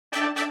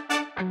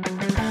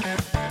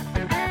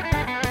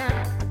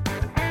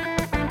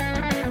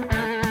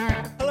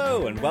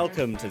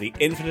welcome to the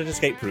Infinite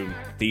Escape Room,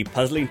 the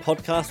puzzling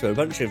podcast where a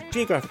bunch of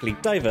geographically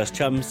diverse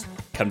chums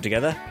come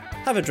together,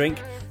 have a drink,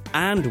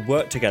 and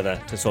work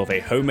together to solve a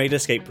homemade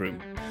escape room.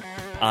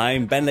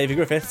 I'm Ben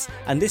Levy-Griffiths,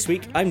 and this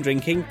week I'm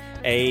drinking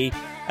it's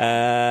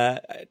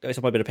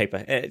on my bit of paper.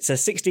 It's a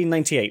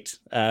 1698,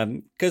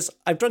 because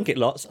I've drunk it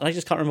lots, and I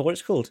just can't remember what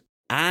it's called.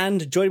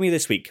 And joining me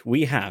this week,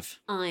 we have...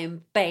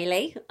 I'm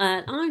Bailey,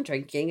 and I'm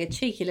drinking a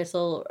cheeky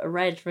little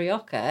red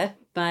Rioja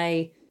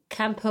by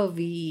Campo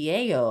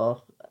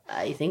Viejo.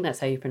 I think that's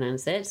how you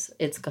pronounce it.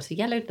 It's got a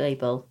yellow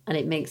label, and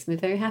it makes me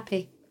very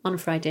happy on a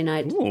Friday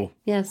night. Ooh.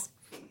 Yes.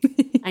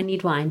 I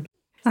need wine.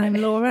 I'm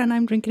Laura, and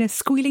I'm drinking a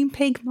Squealing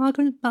Pig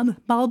Marlborough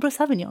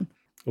Sauvignon.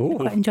 Ooh. I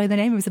quite enjoy the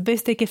name. It was a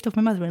birthday gift of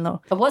my mother-in-law.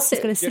 Oh, what's it?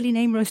 It's got a silly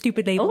name or a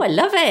stupid label. Oh, I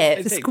love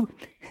it.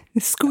 The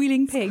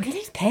Squealing Pig.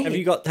 Pig. Have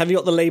you got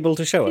the label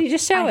to show us? Can you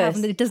just show I us?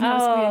 haven't. It doesn't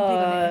have a Squealing Pig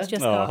on it. It's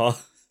just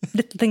got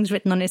little things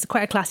written on it. It's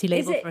quite a classy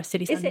label for a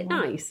silly Is sounding it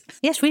one. nice?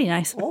 Yes, really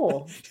nice.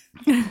 Oh,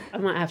 I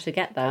might have to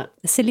get that.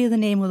 The sillier the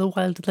name or the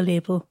wilder the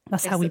label.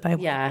 That's how we buy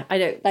one. Yeah, I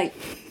don't like.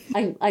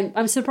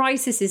 I'm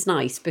surprised this is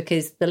nice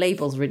because the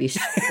label's really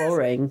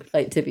boring.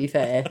 Like, to be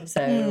fair,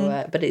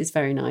 so but it's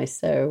very nice.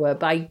 So,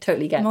 but I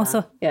totally get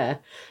that. Yeah,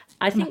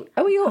 I think.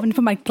 Are we all? I'm going to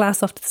put my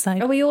glass off to the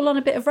side. Are we all on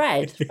a bit of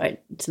red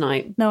right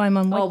tonight? No, I'm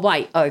on white. Oh,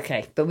 white.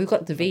 Okay, but we've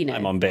got the vino.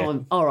 I'm on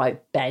beer. All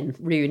right, Ben,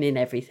 ruining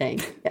everything.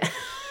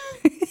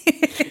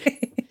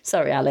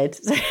 Sorry, Alid.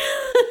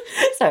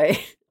 Sorry.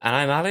 And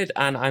I'm Alid,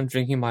 and I'm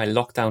drinking my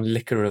lockdown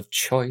liquor of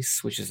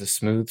choice, which is a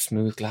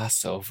smooth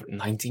glass of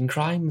 19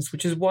 Crimes,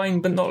 which is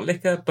wine but not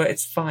liquor, but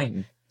it's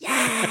fine.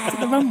 Yeah.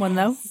 The rum one,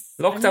 though.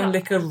 Lockdown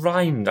liquor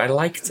rhymed. I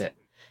liked it.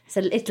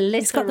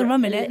 It's got the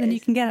rum in it, then you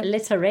can get it.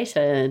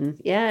 Alliteration,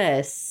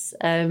 yes.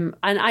 And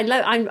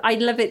I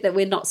love it that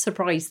we're not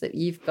surprised that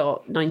you've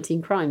got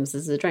 19 Crimes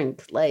as a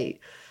drink.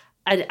 Like,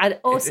 and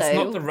also... It's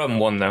not the rum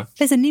one, though.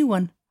 There's a new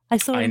one. I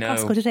saw it in know.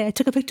 Costco today. I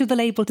took a picture of the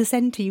label to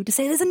send to you to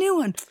say there's a new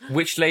one.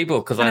 Which label?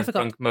 Because And I I've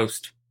forgot. drunk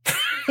most.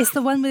 It's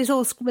the one where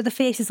the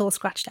face is all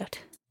scratched out.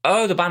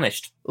 Oh, The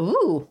Banished.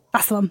 Ooh,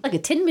 That's the one. like a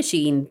Tin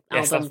Machine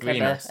Yes, album that's really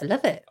cover. nice. I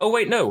love it. Oh,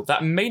 wait, no.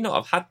 That may not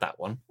have had that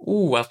one.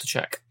 Ooh, I'll have to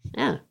check.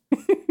 Yeah.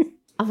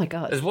 Oh my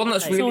God. There's one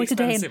that's saw really it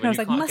today expensive and I and was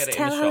you like, can't must get it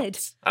in the tell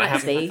shops. And I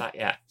haven't Actually- had that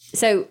yet.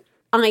 So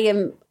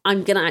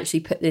I'm going to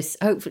actually put this,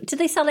 hopefully, do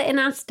they sell it in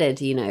Asda,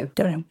 do you know?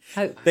 Don't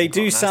know. They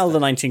do sell the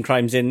 19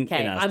 Crimes in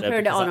Okay, Asda. I'm putting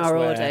it because on that's our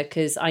where- order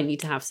because I need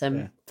to have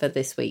some for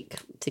this week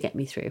to get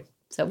me through.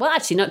 So, well,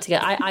 actually, not to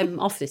get. I'm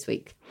off this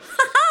week.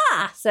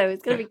 Ha! So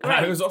it's going to be And I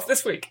great. was off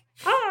this week.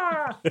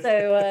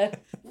 So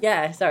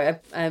yeah, sorry.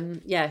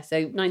 Yeah.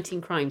 So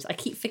 19 Crimes. I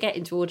keep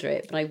forgetting to order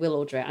it, but I will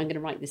order it. I'm going to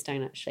write this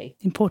down actually.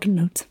 Important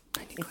notes.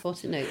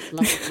 Important notes,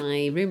 along with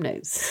my room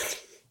notes.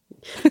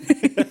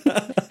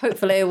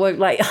 Hopefully I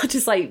won't I'll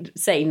just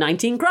say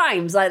 19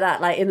 Crimes like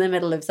that, like in the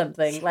middle of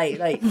something. Like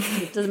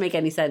it doesn't make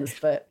any sense,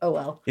 but oh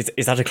well.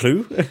 Is that a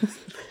clue?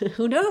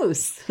 Who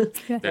knows?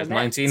 There's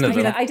 19 of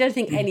them. I don't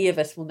think any of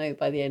us will know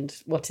by the end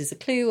what is a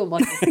clue and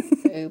what isn't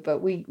a clue, but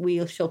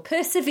we shall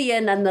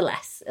persevere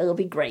nonetheless. It'll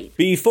be great.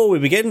 Before we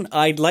begin,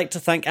 I'd like to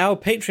thank our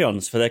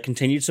Patreons for their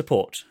continued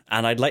support.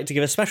 And I'd like to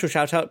give a special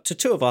shout out to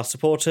two of our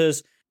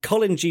supporters,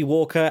 Colin G.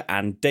 Walker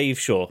and Dave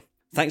Shaw.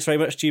 Thanks very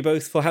much to you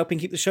both for helping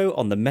keep the show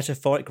on the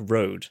metaphoric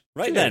road.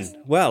 Right then,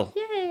 well,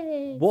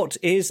 Yay. what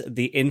is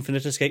the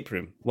Infinite Escape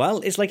Room? Well,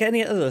 it's like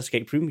any other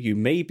escape room you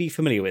may be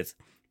familiar with,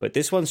 but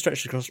this one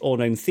stretches across all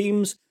known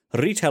themes,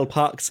 retail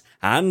parks,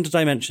 and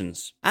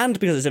dimensions. And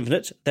because it's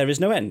infinite, there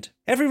is no end.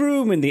 Every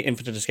room in the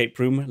Infinite Escape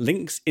Room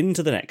links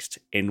into the next,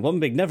 in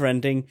one big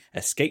never-ending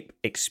escape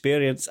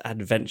experience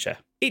adventure.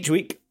 Each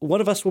week,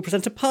 one of us will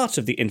present a part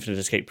of the Infinite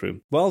Escape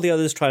Room, while the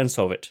others try and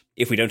solve it.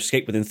 If we don't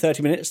escape within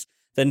 30 minutes,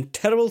 then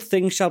terrible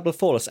things shall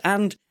befall us,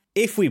 and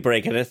if we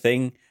break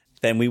anything,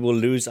 then we will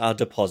lose our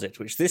deposit,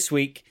 which this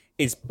week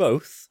is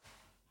both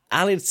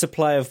Alid's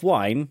supply of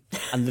wine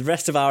and the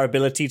rest of our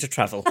ability to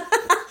travel.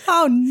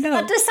 Oh, no.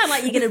 That does sound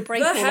like you're going to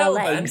break The all our hell,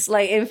 legs,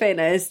 like in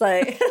fairness.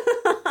 Like,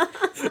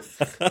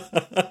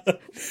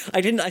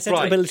 I said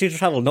Right. ability to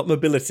travel, not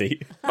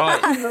mobility.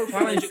 Right,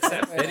 challenge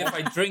accepted. If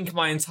I drink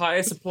my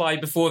entire supply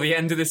before the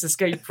end of this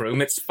escape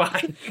room, it's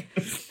fine.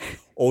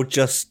 Or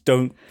just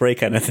don't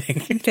break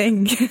anything.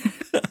 Thing.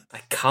 I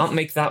can't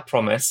make that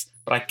promise,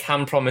 but I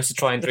can promise to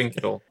try and drink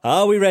it all.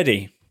 Are we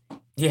ready?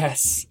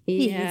 Yes.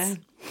 yeah.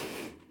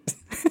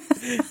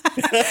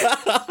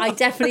 I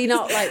definitely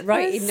not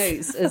writing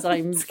notes as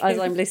I'm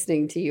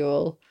listening to you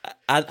all.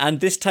 And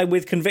this time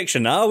with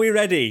conviction. Are we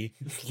ready?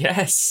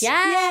 Yes.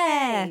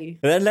 Yay!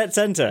 Then let's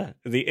enter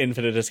the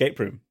Infinite Escape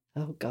Room.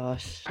 Oh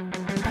gosh.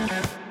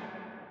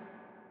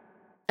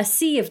 A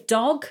sea of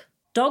dogs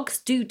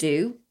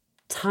doo-doo,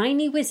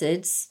 tiny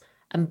wizards,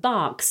 and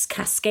barks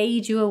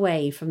cascade you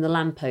away from the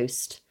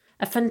lamppost.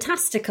 A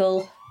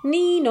fantastical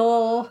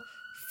Nino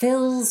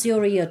fills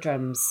your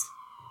eardrums.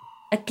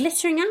 A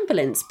glittering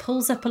ambulance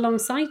pulls up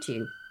alongside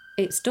you.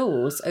 Its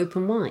doors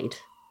open wide.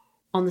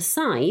 On the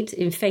side,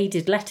 in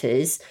faded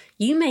letters,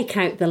 you make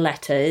out the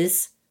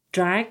letters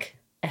Drag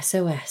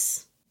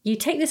SOS. You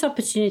take this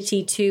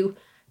opportunity to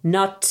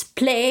Not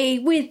play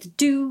with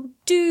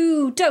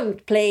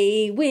don't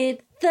play with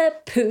the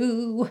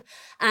poo.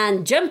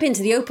 And jump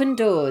into the open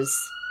doors.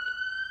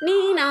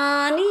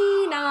 Nina,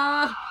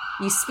 Nina.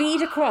 You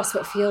speed across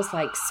what feels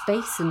like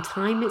space and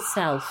time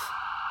itself.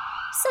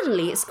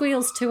 Suddenly it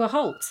squeals to a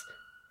halt.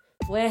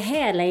 We're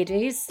here,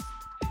 ladies.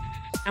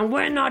 And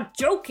we're not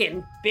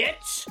joking,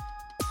 bitch.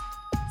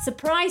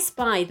 Surprised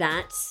by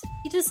that,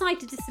 you decide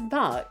to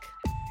disembark.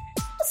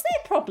 What's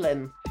their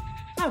problem?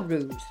 How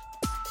rude.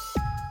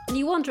 And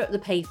you wander up the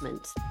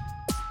pavement.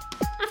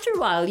 After a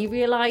while, you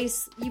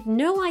realise you've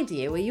no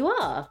idea where you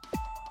are.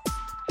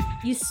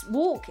 You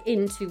walk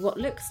into what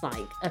looks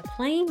like a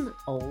plain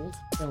old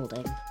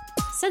building.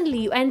 Suddenly,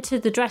 you enter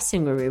the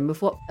dressing room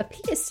of what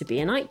appears to be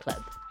a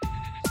nightclub.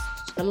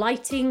 The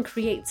lighting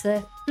creates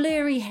a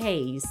blurry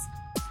haze,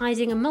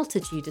 hiding a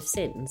multitude of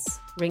sins,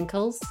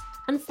 wrinkles,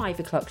 and 5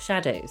 o'clock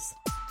shadows.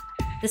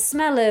 The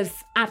smell of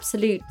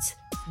absolute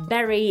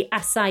berry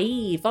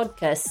acai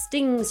vodka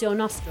stings your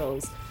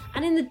nostrils,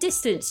 and in the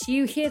distance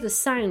you hear the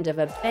sound of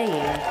a baying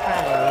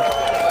crowd.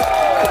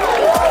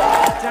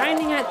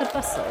 Drowning out the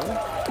bustle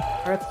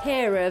are a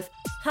pair of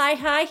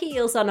high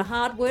heels on a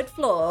hardwood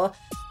floor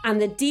and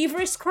the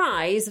diva-ish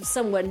cries of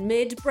someone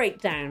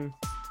mid-breakdown.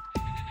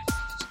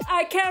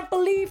 I can't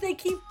believe they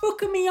keep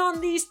booking me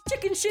on these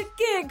chicken shit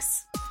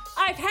gigs.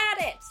 I've had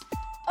it.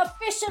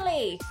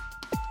 Officially.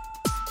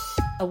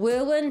 A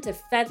whirlwind of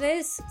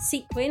feathers,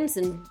 sequins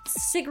and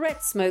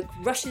cigarette smoke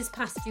rushes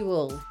past you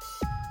all.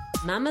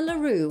 Mama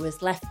LaRu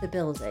has left the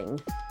building,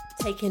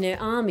 taking her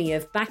army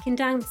of backing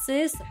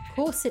dancers,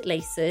 corset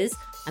lacers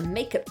and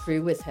makeup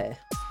crew with her.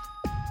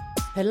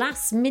 Her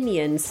last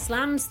minion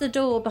slams the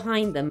door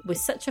behind them with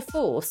such a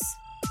force,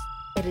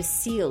 it has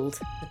sealed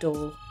the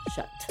door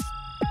shut.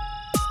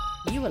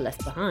 You are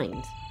left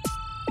behind.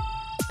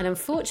 And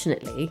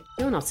unfortunately,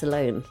 you're not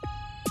alone.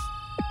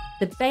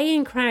 The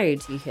baying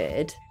crowd you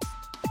heard,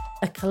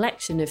 a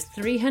collection of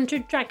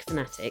 300 drag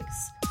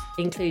fanatics,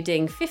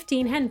 including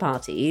 15 hen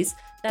parties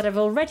that have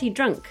already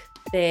drunk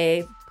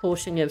their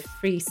portion of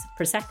free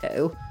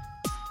Prosecco,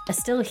 are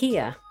still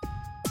here,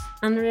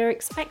 and they're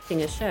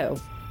expecting a show.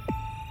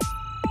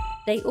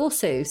 They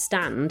also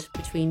stand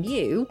between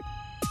you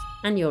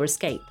and your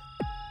escape.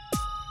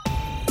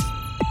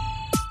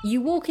 You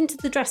walk into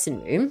the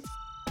dressing room,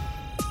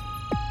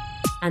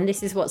 and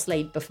this is what's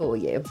laid before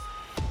you.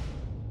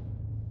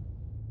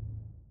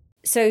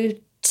 So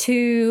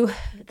to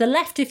the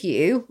left of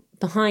you,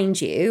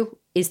 behind you,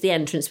 is the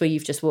entrance where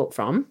you've just walked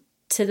from.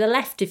 To the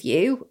left of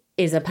you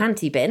is a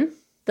panty bin.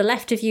 The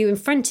left of you in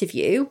front of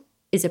you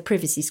is a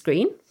privacy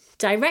screen.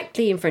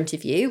 Directly in front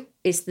of you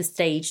is the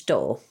stage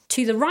door.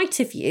 To the right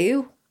of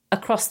you,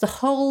 across the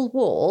whole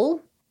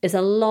wall, is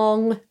a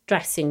long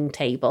dressing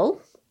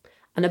table.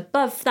 And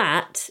above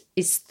that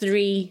is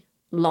 3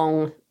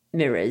 long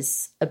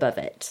mirrors above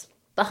it.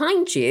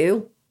 Behind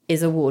you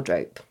is a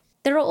wardrobe.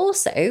 There are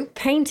also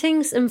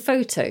paintings and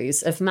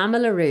photos of Mama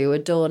LaRu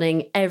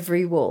adorning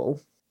every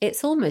wall.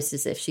 It's almost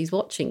as if she's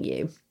watching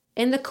you.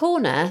 In the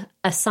corner,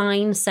 a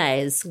sign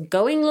says,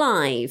 going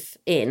live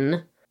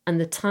in, and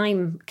the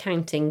time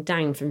counting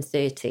down from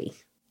 30.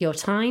 Your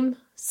time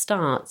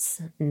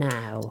starts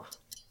now.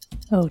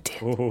 Oh,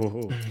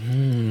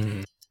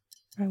 dear.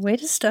 Right, where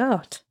to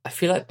start? I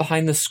feel like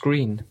behind the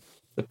screen,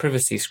 the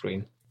privacy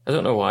screen. I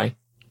don't know why.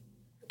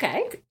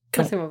 Okay.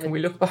 Can we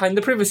look behind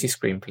the privacy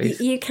screen, please?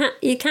 You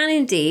can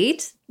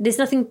indeed. There's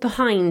nothing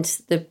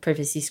behind the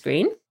privacy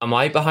screen. Am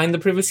I behind the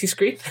privacy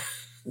screen?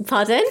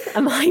 Pardon?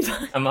 Am I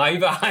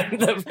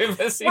behind the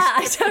privacy Well,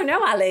 I don't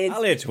know, Alid.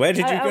 Alid, where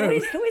did you go?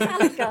 Where's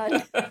Alid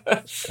gone?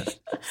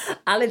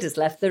 Alid has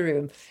left the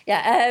room.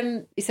 Yeah.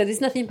 So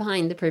there's nothing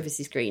behind the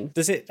privacy screen.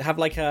 Does it have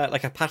like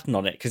a pattern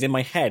on it? Because in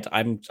my head,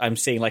 I'm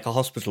seeing like a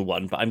hospital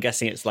one, but I'm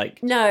guessing it's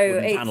like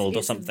panelled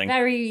or something.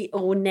 Very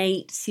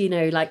ornate,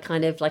 like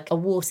kind of like a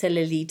water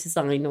lily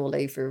design all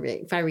over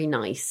it. Very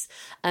nice.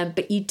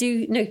 But you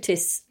do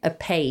notice a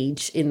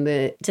page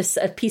just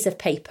a piece of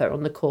paper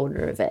on the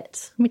corner of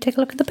it. Let me take a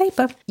look at the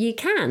paper. You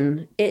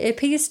can. It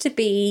appears to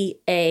be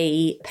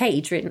a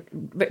page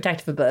ripped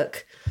out of a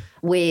book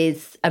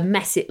with a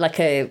message, like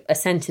a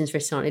sentence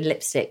written on in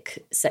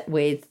lipstick set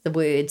with the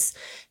words,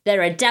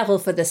 "They're a devil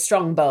for the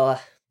strong boa."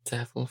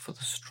 Devil for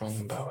the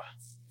strong boa.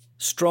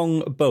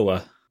 Strong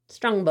boa.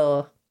 Strong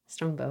boa.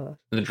 Strong boa.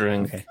 The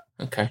drink.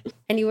 Okay.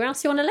 Anywhere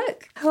else you want to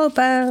look? How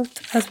about,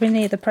 as we're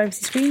near the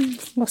privacy screen,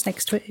 what's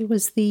next to it? It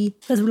was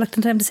as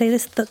reluctant time to say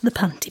this, the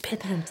panty bin. The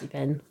panty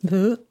bin.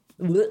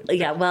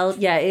 Yeah, well,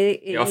 yeah.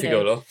 Off you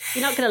go, though.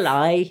 You're not going to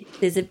lie.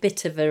 There's a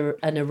bit of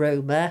an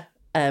aroma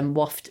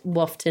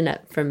wafting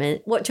up from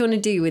it. What do you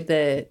want to do with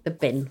the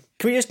bin?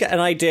 Can we just get an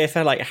idea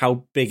for like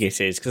how big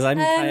it is? Because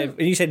when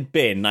you said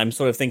bin, I'm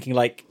sort of thinking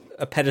like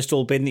a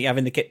pedestal bin that you have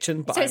in the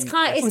kitchen. But so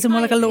it's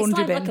more like a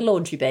laundry bin. Like a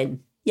laundry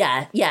bin.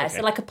 Yeah. Okay.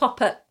 So like a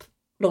pop-up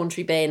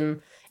laundry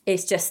bin.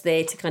 It's just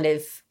there to kind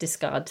of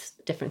discard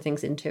different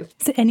things into.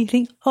 Is there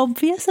anything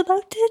obvious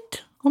about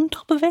it on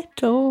top of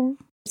it, or?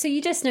 So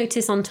you just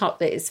notice on top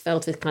that it's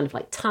filled with kind of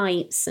like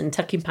tights and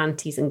tucking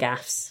panties and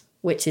gaffs.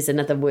 which is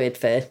another word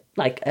for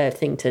like a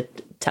thing to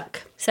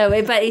tuck. So,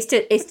 but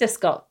it's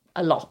just got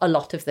a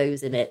lot of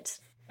those in it.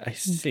 I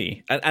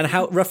see. And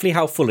roughly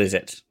how full is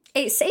it?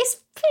 It's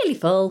fairly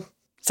full.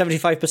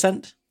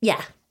 75%?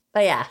 Yeah.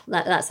 But yeah,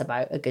 that's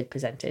about a good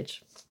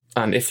percentage.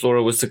 And if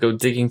Laura was to go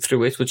digging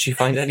through it, would she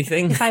find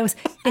anything? If I was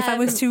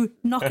to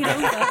knock it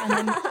over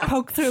and then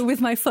poke through with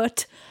my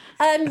foot.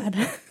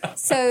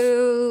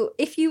 So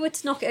if you were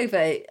to knock it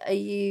over, are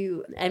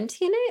you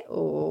emptying it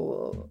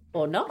or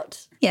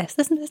not? Yes,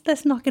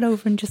 let's knock it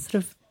over and just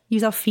sort of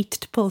use our feet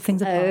to pull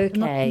things apart.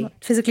 Okay. I'm not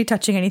physically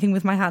touching anything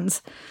with my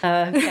hands.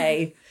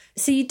 Okay.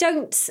 So you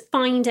don't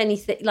find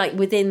anything like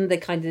within the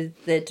kind of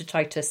the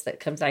detritus that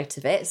comes out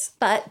of it,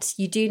 but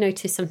you do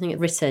notice something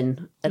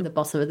written at the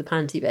bottom of the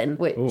panty bin,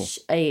 which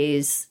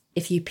is,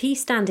 if you pee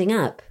standing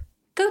up,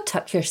 go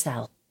tuck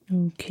yourself.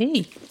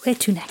 Okay, where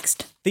to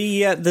next?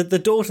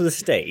 The door to the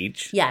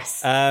stage.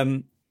 Yes.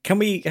 Can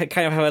we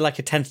kind of have a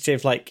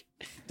tentative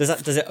does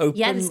it open?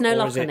 Yeah, there's no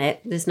lock on it.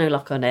 There's no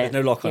lock on it. There's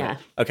no lock on it.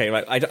 Okay,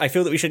 right. I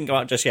feel that we shouldn't go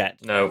out just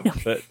yet. No.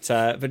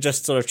 But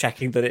just sort of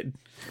checking that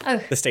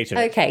the state of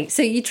it. Okay,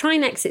 so you try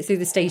and exit through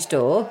the stage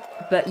door,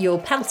 but you're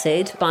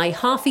pelted by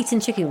half-eaten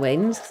chicken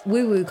wings,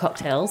 woo-woo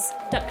cocktails,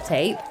 duct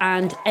tape,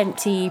 and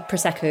empty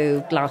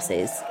Prosecco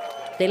glasses.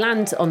 They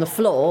land on the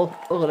floor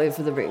all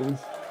over the room.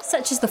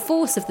 Such is the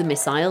force of the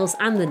missiles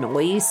and the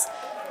noise,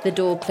 the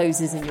door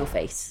closes in your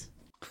face.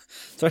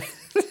 Sorry.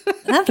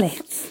 Lovely.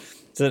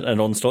 It's an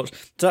onslaught.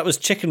 So that was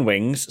chicken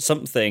wings,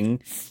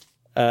 something,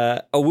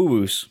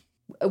 woo-woos.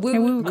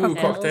 Woo-woo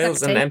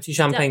cocktails and empty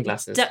champagne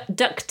glasses.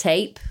 Duct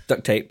tape.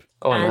 Duct tape.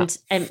 And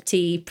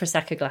empty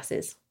Prosecco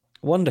glasses.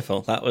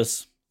 Wonderful. That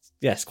was,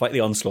 yes, quite the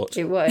onslaught.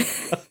 It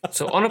was.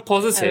 So on a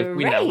positive,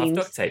 we now have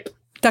duct tape.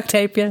 Duct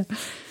tape, yeah.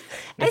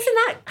 Isn't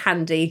that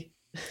handy?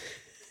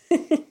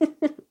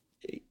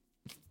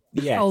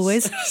 Yes.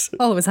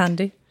 Always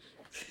handy.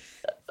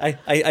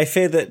 I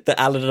fear that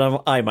Alan and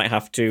I might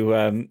have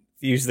to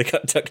use the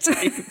duct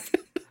tape.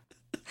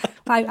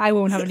 I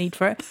won't have a need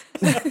for it.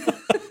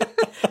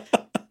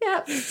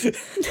 Yep.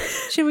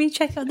 Should we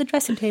check out the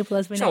dressing table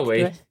as we Shall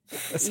we? it?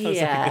 That sounds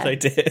like a good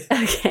idea.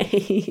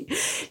 Okay.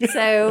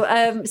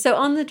 So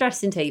on the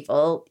dressing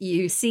table,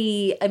 you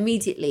see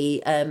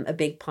immediately a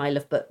big pile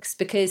of books,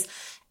 because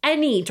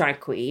any drag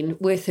queen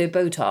worth her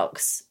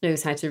Botox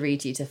knows how to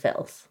read you to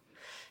filth.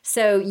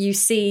 So you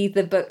see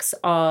the books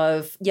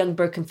of Young,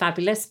 Broken,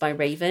 Fabulous by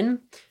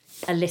Raven,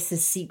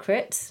 Alyssa's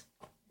Secret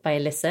by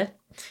Alyssa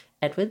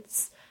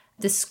Edwards,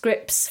 the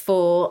scripts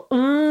for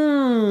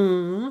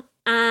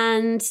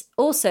and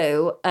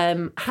also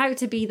How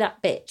to Be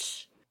That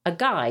Bitch, a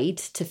guide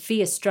to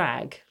fierce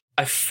drag.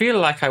 I feel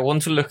like I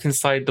want to look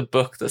inside the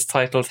book that's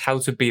titled How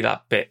to Be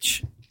That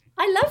Bitch.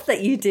 I love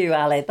that you do,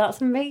 Ali.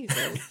 That's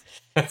amazing.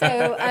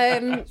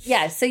 So,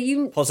 so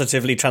you...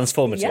 Positively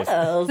transformative.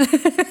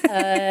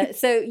 Yes.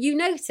 So you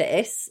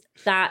notice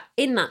that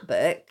in that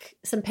book,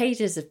 some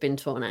pages have been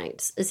torn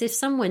out, as if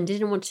someone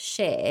didn't want to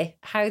share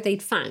how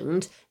they'd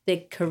found their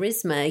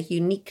charisma,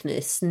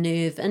 uniqueness,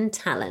 nerve and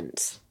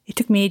talent. It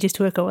took me ages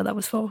to work out what that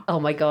was for. Oh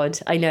my God,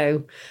 I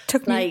know.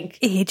 Took me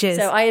ages.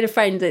 So I had a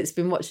friend that's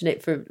been watching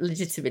it for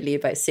legitimately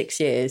about 6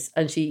 years,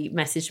 and she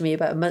messaged me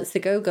about a month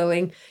ago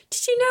going,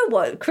 did you know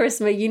what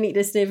charisma,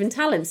 uniqueness, nerve and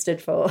talent stood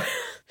for?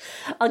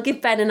 I'll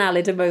give Ben and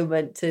Alid a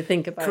moment to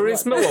think about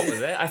charisma, what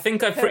was it? I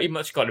think I've pretty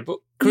much got it, but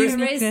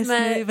charisma,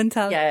 nerve and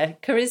talent. Yeah,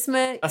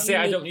 charisma. I say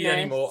I don't need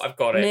any more. I've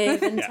got it.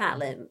 Nerve and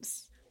talent.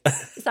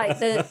 It's like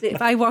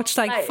if I watched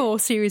 4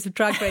 series of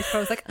Drag Race, I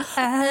was like,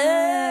 right.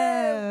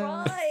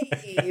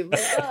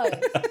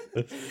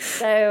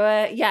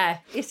 So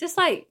it's just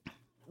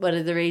one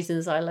of the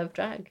reasons I love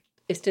drag.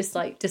 It's just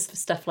for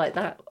stuff like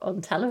that on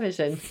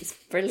television. It's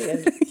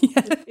brilliant.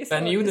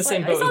 Ben, you in the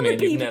same boat as me,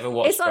 and you've never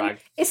watched drag.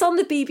 It's on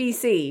the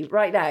BBC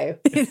right now.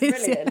 It's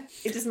brilliant.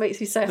 It just makes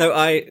me so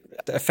happy.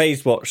 No,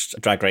 Faye's watched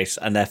Drag Race,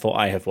 and therefore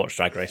I have watched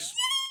Drag Race.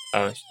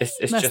 Oh,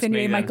 it's Must just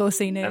me. Michael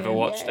Cena. Never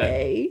watched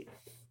it.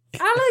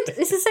 Alan,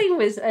 it's the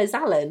same as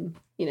Alan,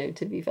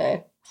 to be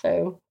fair.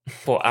 So,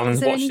 well, Alan's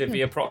watched it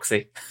via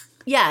proxy.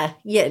 Yeah,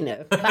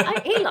 no.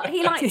 But he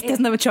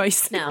doesn't have a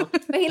choice. No,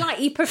 but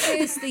he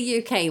prefers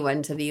the UK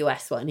one to the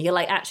US one. He'll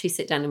actually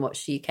sit down and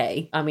watch the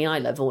UK. I mean, I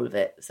love all of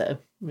it, so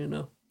Don't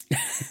know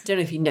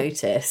if you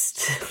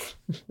noticed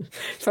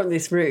from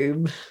this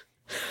room.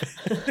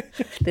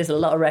 There's a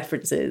lot of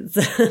references.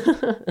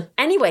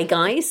 Anyway,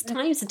 guys,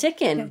 time's a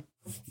ticking.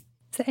 Is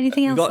there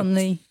anything else on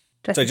the?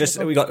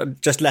 We got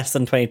just less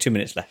than 22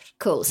 minutes left.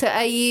 Cool. So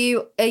are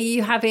you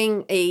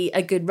having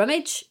a good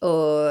rummage,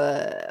 or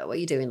what are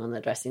you doing on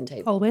the dressing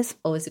table?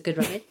 Always a good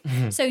rummage.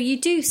 So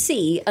you do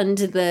see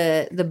under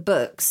the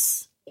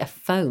books a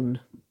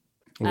phone.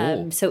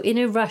 So in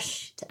a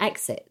rush to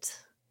exit,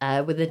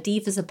 with a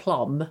diva's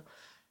aplomb,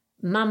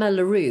 Mama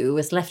LaRu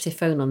has left her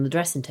phone on the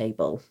dressing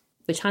table,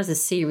 which has a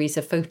series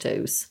of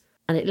photos,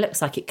 and it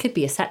looks like it could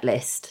be a set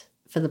list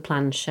for the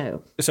planned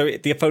show. So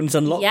the phone's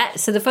unlocked? Yeah,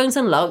 so the phone's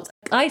unlocked.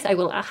 Guys, I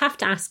will have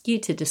to ask you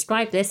to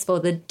describe this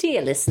for the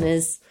dear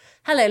listeners.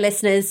 Hello,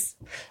 listeners.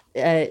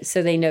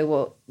 So they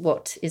know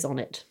what is on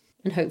it.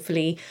 And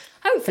hopefully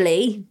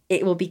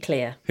it will be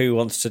clear. Who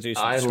wants to do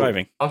some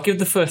describing? I'll give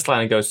the first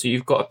line a go. So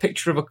you've got a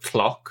picture of a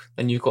clock,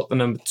 then you've got the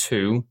number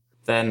 2,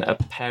 then a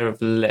pair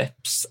of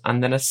lips,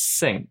 and then a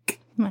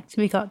sink. Right,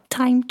 so we got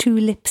time to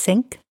lip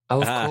sync.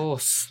 Oh, of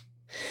course.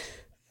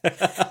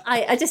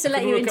 I just to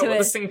let you into it.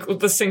 What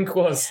the sink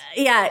was.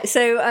 Yeah,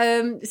 so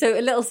a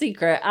little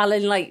secret.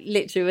 Alan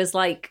literally was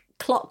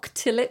clock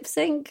to lip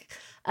sync.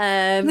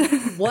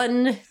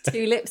 1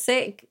 to lip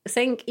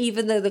sync,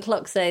 even though the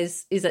clock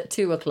says is at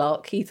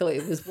 2:00, he thought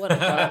it was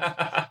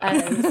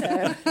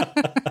 1:00.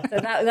 So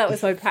that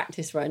was my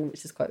practice run,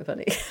 which is quite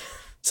funny.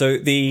 So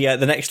the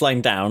next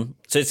line down,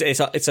 so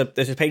it's a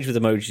page with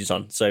emojis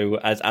on. So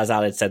as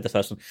Alid said, the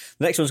first one,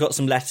 the next one's got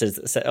some letters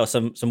that say, or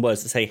some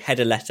words that say head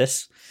of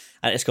lettuce,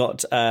 and it's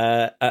got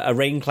a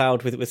rain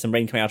cloud with some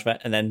rain coming out of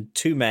it, and then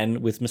 2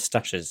 men with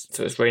moustaches.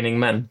 So it's raining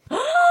men.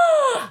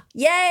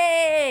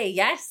 Yay!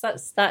 Yes,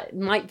 that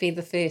might be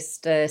the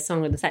first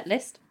song on the set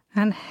list.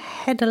 And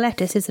head of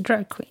lettuce is a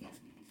drag queen.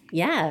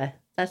 Yeah,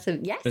 that's a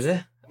yes. Is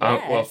it?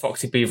 Yes. Well,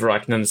 Foxy Beaver, I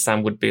can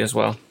understand, would be as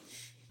well.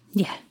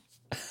 Yeah.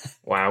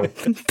 Wow.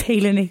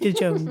 Palinator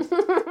Jones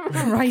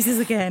rises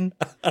again.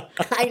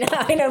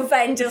 I know.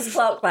 Ben just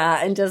clocked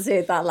that and just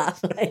heard that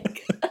laugh.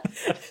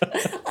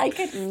 I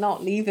could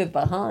not leave it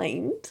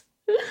behind.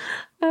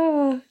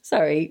 Oh,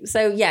 sorry.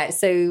 So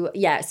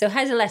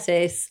head of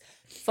lettuce,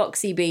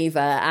 Foxy Beaver,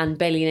 and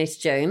Palinator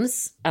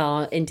Jones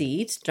are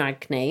indeed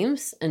drag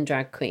names and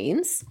drag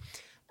queens.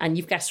 And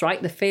you've guessed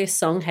right, the first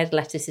song Head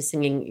Lettuce is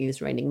singing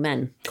is Raining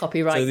Men.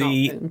 Copyright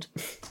not owned.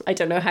 I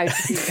don't know how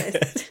to do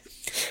this.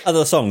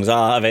 Other songs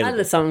are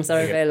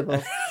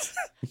available.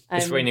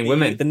 It's Raining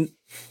Women.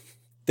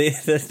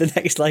 The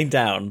next line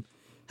down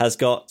has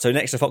got, so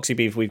next to Foxy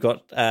Beaver, we've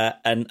got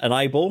an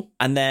eyeball,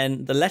 and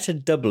then the letter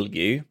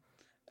W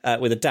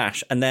with a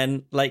dash, and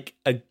then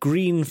a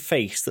green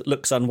face that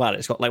looks unwell.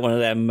 It's got one of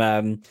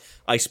them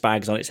ice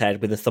bags on its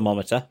head with a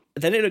thermometer.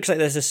 Then it looks like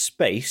there's a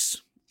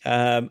space,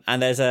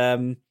 and there's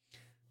a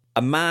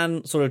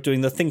man sort of doing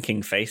the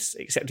thinking face,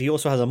 except he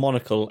also has a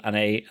monocle and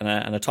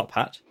a top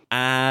hat,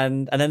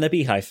 and then the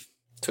beehive.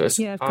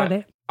 Yeah, I've got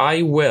it.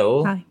 I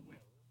will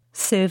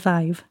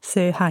survive.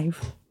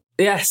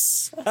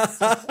 Yes.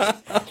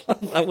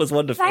 That was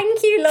wonderful.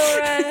 Thank you,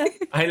 Laura.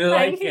 I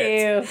like Thank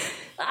you.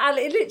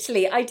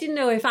 Literally, I didn't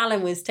know if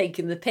Alan was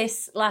taking the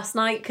piss last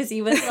night because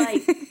he was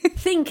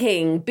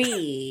thinking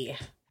bee.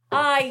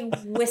 I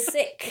was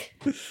sick.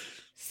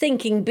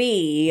 Thinking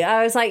bee.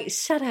 I was like,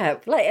 shut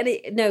up.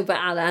 But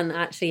Alan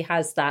actually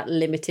has that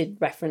limited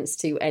reference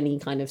to any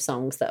kind of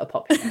songs that are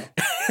popular.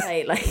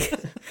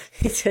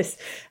 It's just,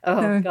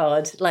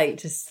 God.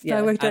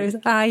 I worked out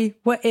I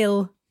were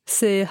ill.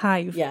 Sir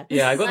Hive. Yeah,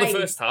 I got the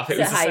first half. It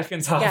was the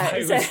second half. Yeah, I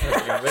was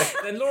struggling with.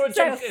 Then Laura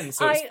jumped in,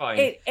 so it's fine.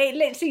 It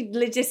literally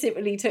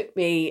legitimately took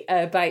me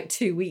about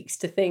 2 weeks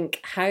to think,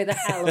 how the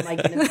hell am I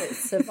going to put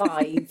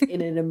survive in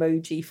an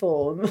emoji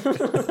form?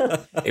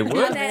 It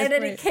would. And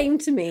then it came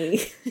to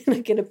me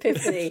like an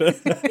epiphany.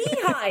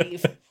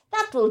 Beehive!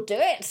 That will do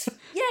it!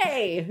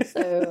 Yay!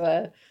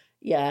 So,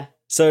 yeah.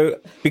 So,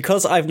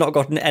 because I've not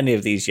gotten any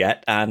of these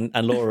yet, and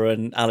Laura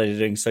and Alan are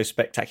doing so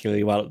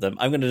spectacularly well at them,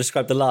 I'm going to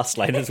describe the last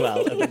line as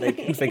well, and then they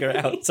can figure it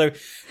out. So,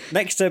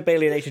 next to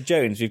Palinator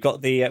Jones, we've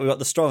got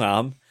the strong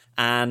arm,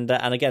 and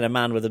again a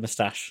man with a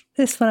moustache.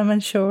 This one I'm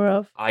unsure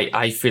of.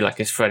 I feel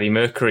like it's Freddie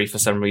Mercury for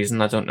some reason.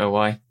 I don't know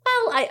why.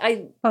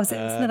 Well,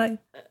 isn't it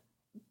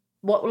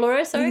what,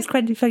 Laura? Sorry? It's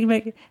Freddie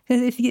Mercury.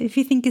 If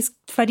you think it's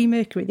Freddie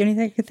Mercury, the only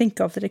thing I can think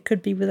of that it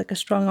could be with a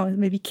strong arm,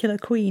 maybe Killer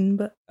Queen,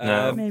 but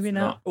no, maybe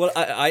not. Well,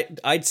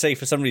 I'd say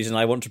for some reason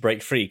I want to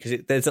break free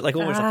because there's almost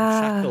like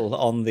a shackle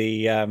on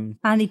the.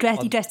 And he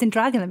dressed in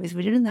drag in the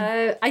movie, didn't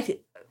they? I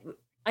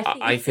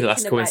feel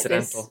that's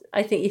coincidental.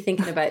 I think you're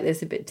thinking about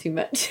this a bit too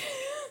much.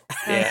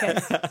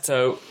 Yeah.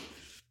 So,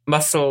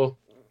 muscle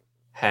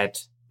head,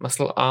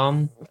 muscle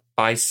arm,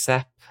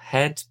 bicep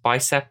head,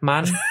 bicep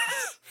man.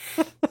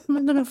 I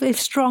don't know if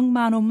Strong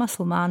Man or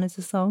Muscle Man is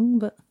a song,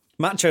 but...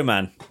 Macho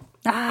Man.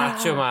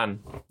 Macho Man.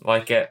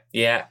 Like it.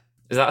 Yeah.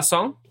 Is that a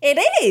song? It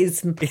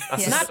is.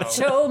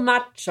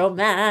 Macho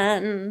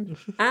Man.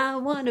 I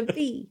want to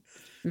be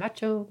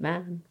Macho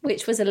Man.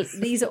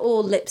 These are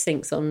all lip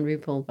syncs on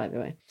RuPaul, by the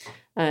way.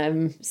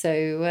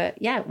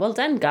 Well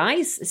done,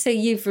 guys. So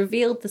you've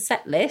revealed the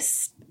set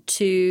list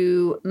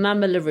to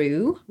Mama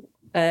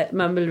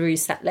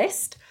LaRu's set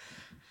list.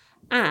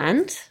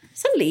 And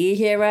suddenly you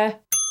hear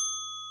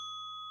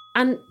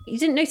and you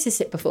didn't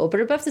notice it before, but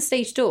above the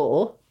stage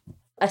door,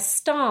 a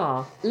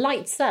star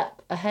lights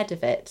up ahead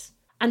of it.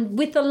 And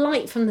with the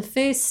light from the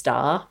first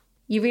star,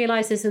 you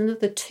realise there's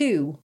another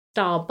 2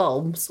 star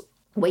bulbs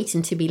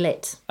waiting to be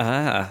lit.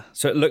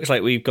 So it looks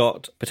like we've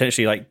got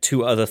potentially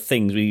 2 other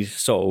things we've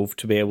solved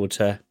to be able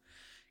to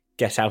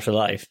get out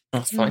alive.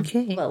 That's fine.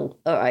 Okay. Well,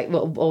 all right.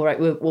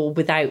 Well,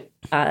 without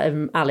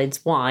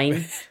Alid's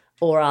wine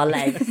or our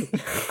legs.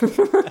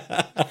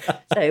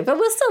 But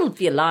we'll still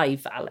be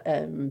alive,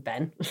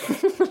 Ben.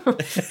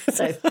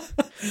 So,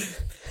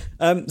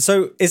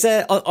 So is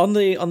there on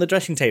the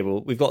dressing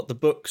table? We've got the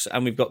books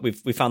and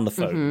we found the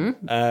phone.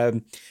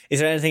 Is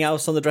there anything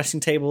else on the dressing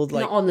table?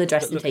 Not on the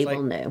dressing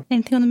table, no.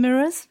 Anything on the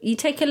mirrors? You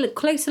take a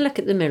closer look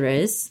at the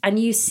mirrors and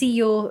you see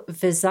your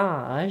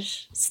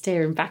visage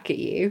staring back at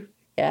you.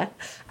 Yeah.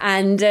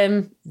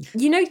 And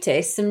you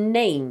notice some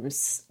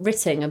names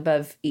written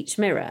above each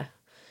mirror.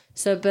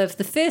 So above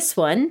the first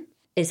one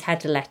is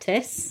Head of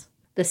Lettuce.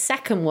 The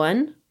second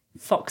one,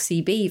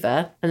 Foxy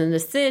Beaver. And then the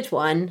third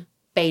one,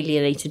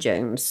 Bailey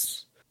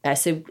Jones.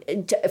 So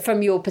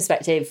from your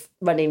perspective,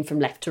 running from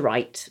left to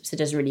right, so it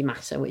doesn't really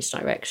matter which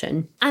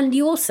direction. And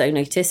you also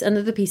notice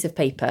another piece of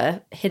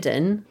paper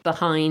hidden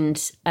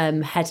behind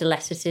Head of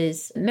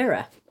Lettuce's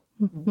mirror.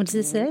 What does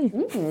it say?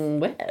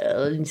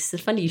 Well, it's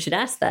funny you should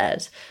ask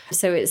that.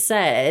 So it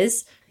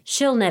says,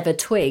 she'll never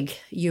twig,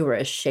 you're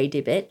a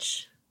shady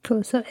bitch.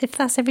 Cool. So if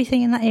that's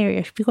everything in that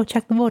area, should we go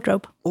check the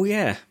wardrobe? Oh,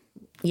 yeah.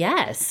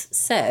 Yes.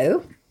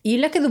 So you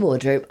look at the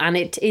wardrobe and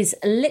it is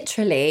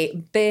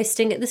literally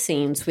bursting at the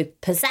seams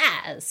with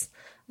pizzazz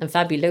and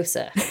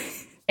fabulosa.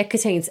 It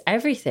contains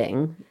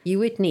everything you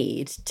would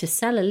need to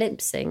sell a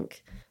lip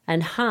sync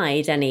and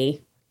hide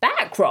any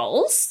back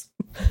rolls.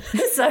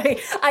 Sorry,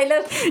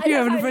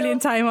 You're having a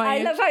brilliant time, aren't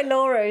you? I love how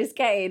Laura is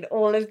getting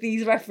all of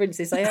these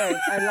references. I heard.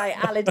 I'm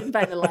like, Alan and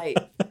Ben are like,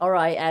 all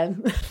right,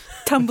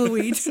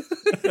 Tumbleweed. So,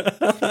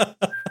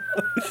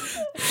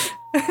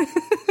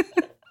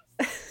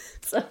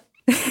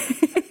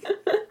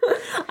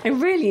 I'm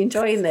really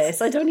enjoying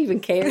this. I don't even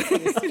care if you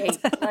escape.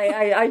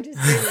 I just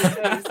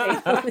really enjoy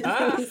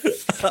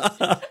escape.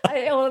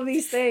 All of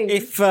these things.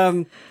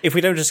 If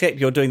we don't escape,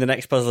 you're doing the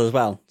next puzzle as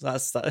well.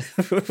 That's that.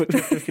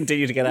 We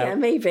continue to get out. Yeah,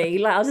 maybe.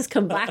 Like, I'll just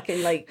come back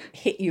and like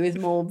hit you with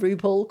more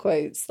RuPaul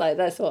quotes. Like,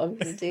 that's what I'm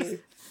going to do.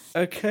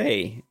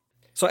 Okay.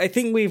 So I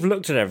think we've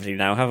looked at everything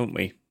now, haven't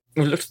we?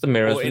 We've looked at the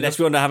mirrors. Or unless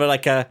we want to have a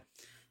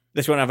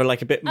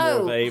bit more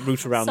of a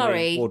route around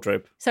the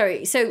wardrobe.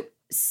 Sorry. So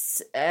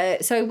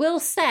I will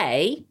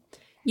say,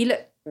 you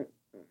look.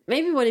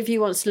 Maybe one of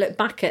you wants to look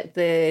back at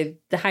the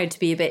How to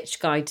Be a Bitch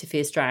Guide to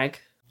Fierce Drag.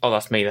 Oh,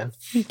 that's me then.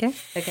 Okay.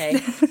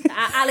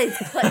 Alan's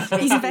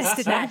He's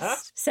invested now.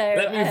 So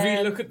let me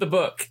relook at the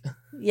book.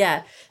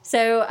 Yeah.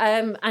 So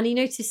and you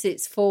notice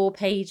it's 4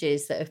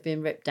 pages that have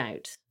been ripped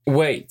out.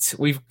 Wait,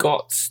 we've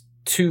got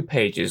 2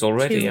 pages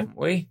already, haven't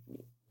we?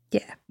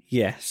 Yeah.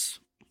 Yes.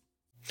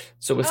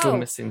 So we're still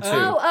missing 2.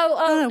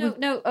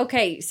 No.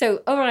 Okay.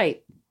 So all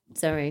right.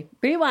 Sorry.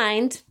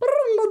 Rewind.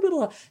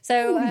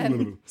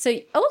 So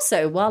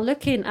also while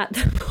looking at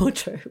the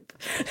wardrobe.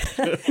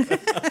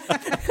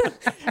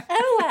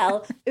 Oh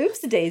well,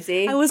 oopsie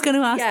daisy. I was going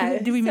to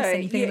ask, did we miss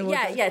anything in the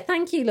wardrobe? Yeah.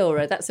 Thank you,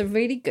 Laura. That's a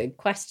really good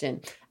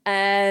question.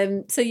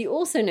 So you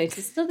also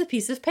notice another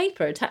piece of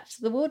paper attached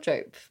to the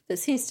wardrobe that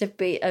seems to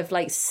be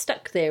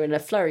stuck there in a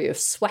flurry of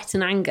sweat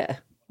and anger.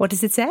 What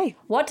does it say?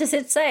 What does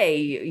it say?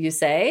 You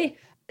say.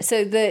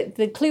 So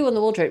the clue on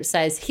the wardrobe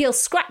says, "He'll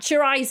scratch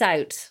your eyes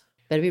out."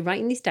 Better be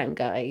writing these down,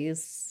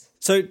 guys.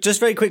 So just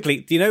very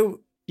quickly, you know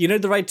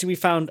the writing we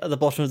found at the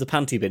bottom of the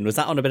panty bin? Was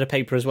that on a bit of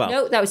paper as well?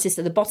 No, that was just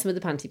at the bottom of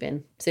the panty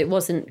bin. So it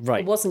wasn't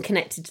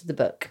connected to the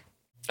book.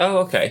 Oh,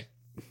 okay.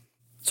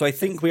 So I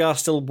think we are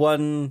still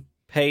 1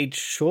 page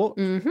short.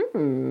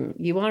 Mm-hmm.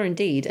 You are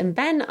indeed. And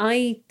Ben,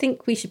 I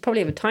think we should probably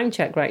have a time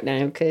check right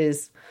now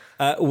because...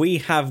 we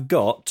have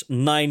got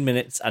 9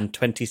 minutes and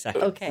 20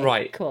 seconds. Okay,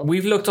 right. Cool.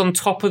 We've looked on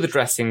top of the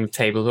dressing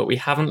table, but we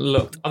haven't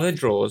looked other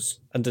drawers.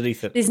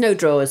 Underneath it. There's no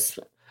drawers.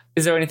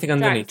 Is there anything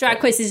underneath? Drag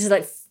quiz is just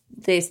like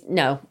this.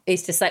 No,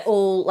 it's just like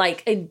all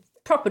like in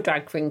proper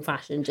drag queen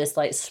fashion, just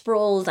like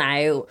sprawled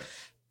out,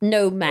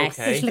 no mess,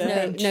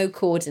 no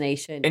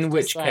coordination. In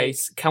which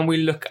case, can we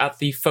look at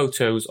the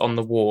photos on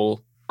the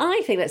wall?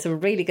 I think that's a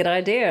really good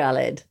idea,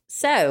 Alan.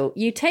 So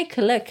you take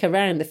a look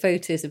around the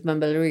photos of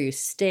Mama LaRu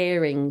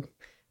staring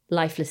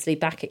lifelessly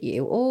back at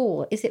you.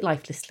 Or is it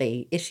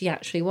lifelessly? Is she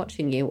actually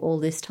watching you all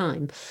this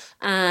time?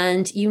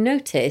 And you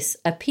notice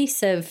a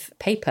piece of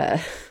paper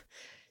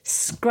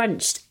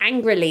scrunched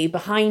angrily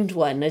behind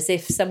one as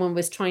if someone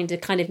was trying to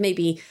kind of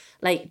maybe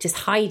like just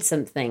hide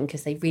something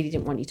because they really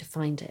didn't want you to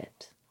find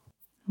it.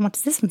 What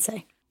does this one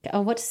say?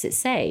 Oh, what does it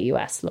say, you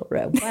ask,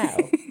 Laura? Well,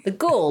 the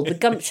gall, the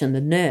gumption, the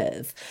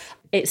nerve.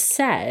 It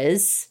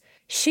says,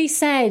 she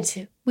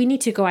said, we need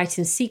to go out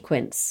in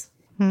sequence.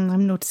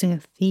 I'm noticing a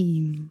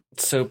theme.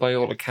 So by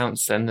all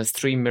accounts then, there's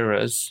 3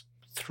 mirrors,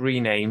 3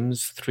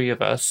 names, 3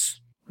 of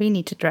us. We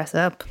need to dress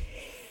up.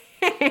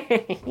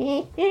 Yes,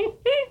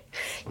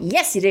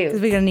 you do.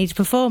 Because we're going to need to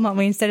perform, aren't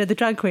we, instead of the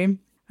drag queen?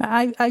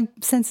 I'm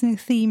sensing a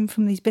theme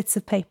from these bits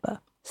of paper.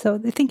 So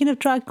they're thinking of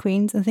drag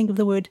queens and think of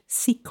the word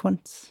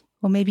sequence,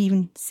 or maybe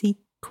even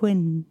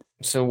sequin.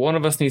 So one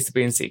of us needs to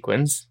be in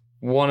sequins.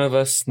 One of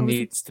us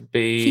needs to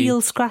be...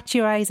 Heel, scratch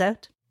your eyes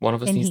out. One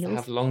of us needs to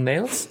have long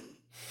nails.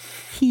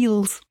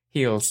 Heels.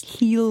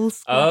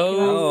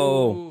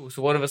 Oh,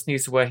 so one of us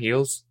needs to wear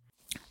heels.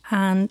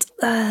 And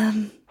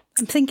I'm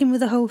thinking with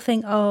the whole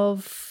thing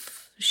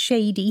of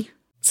shady.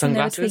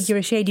 Sunglasses? You're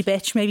a shady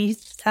bitch. Maybe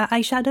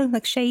eyeshadow,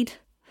 like shade.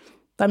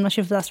 But I'm not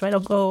sure if that's right. I'll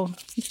go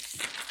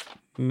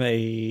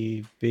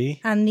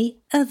Maybe. And the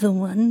other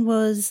one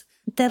was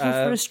devil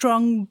for a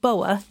strong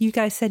boa. You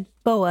guys said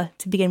boa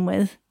to begin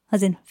with,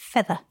 as in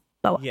feather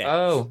boa. Yeah.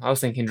 Oh, I was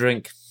thinking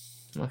drink.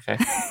 Okay.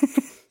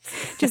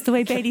 Just the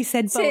way Beatty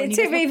said boa.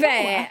 To be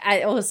fair,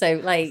 I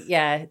also I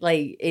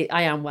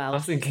am Welsh. I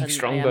was thinking and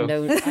strongbow.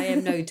 I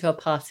am known to have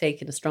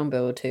partaken a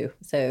strongbow or two.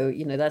 So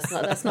that's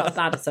not a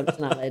bad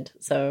assumption, Aled.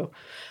 So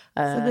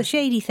the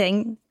shady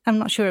thing, I'm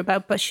not sure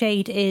about, but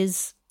shade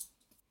is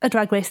a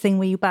drag race thing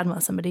where you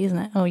badmouth somebody, isn't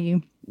it? Or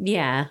you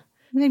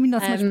maybe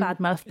not so much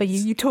badmouth, but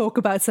you talk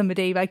about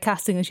somebody by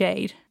casting a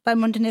shade. But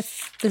I'm wondering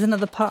if there's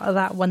another part of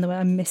that one that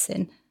I'm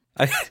missing.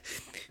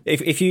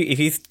 If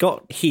you've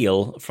got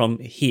heel from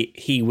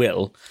he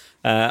will,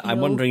 I'm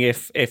wondering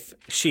if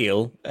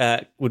Shiel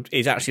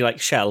is actually like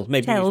shell.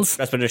 Maybe Shells.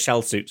 that's been a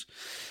shell suit.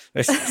 I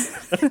was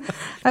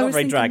very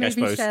thinking drag, I maybe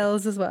suppose.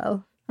 shells as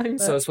well.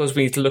 So I suppose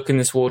we need to look in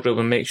this wardrobe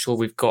and make sure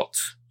we've got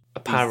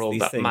apparel These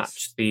that things.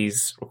 match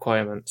these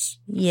requirements.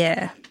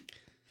 Yeah.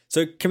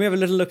 So can we have a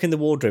little look in the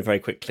wardrobe very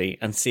quickly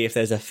and see if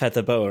there's a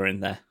feather boa in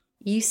there?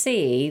 you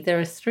see there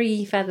are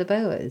 3 feather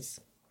boas.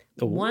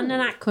 Ooh. One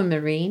an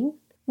aquamarine,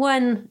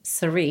 one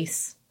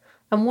cerise,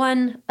 and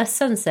one a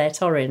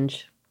sunset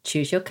orange.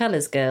 Choose your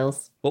colours,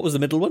 girls. What was the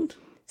middle one?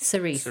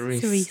 Cerise.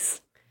 Cerise.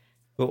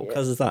 What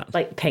colour is that?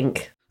 Like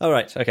pink. Oh,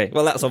 right. Okay.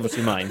 Well, that's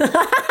obviously mine.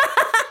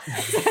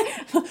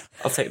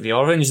 I'll take the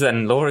orange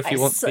then, Laura, if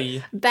you want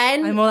the...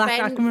 Ben, I'm all like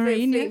Ben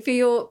aquamarine. for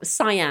your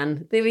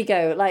cyan. There we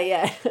go. Like,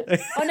 yeah.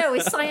 Oh no,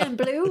 it's cyan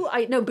blue.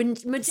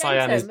 Magenta.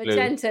 Cyan is blue.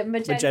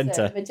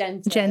 Magenta.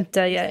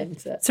 Magenta, yeah.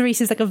 Cerise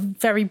is like a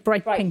very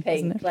bright pink,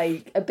 isn't it?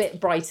 like a bit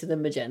brighter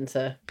than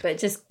magenta, but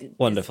just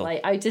Wonderful.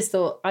 Like, I just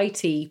thought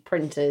IT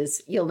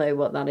printers, you'll know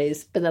what that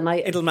is. But then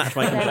It'll match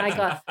my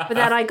complexion. but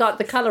then I got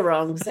the colour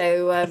wrong,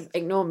 so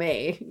ignore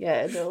me.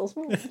 Yeah, so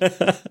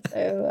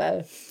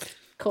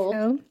cool.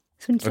 Oh, so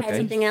Okay.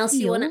 Anything else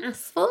you want to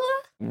ask for?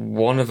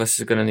 One of us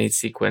is going to need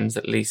sequins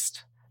at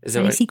least. Is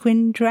there any a...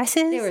 sequin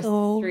dresses? There are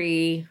or...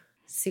 3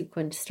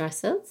 sequined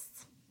dresses.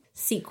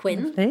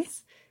 Sequins. Lovely.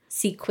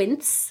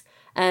 Sequence.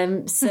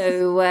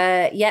 So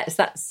yes,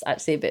 that's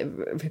actually a bit of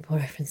a RuPaul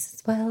reference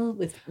as well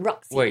with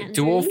Roxy. Wait,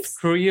 do all Andrews.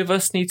 3 of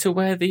us need to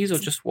wear these or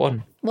just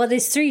one? Well,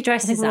 there's 3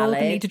 dresses, We're all gonna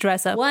Alec. need to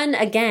dress up. 1,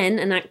 again,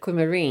 an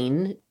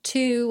aquamarine.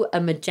 2, a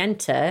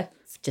magenta,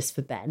 just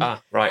for Ben.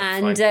 Ah, right,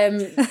 And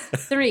fine.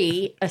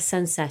 3, a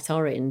sunset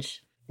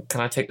orange.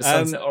 Can I take the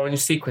sunset orange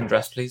sequin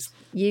dress, please?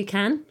 You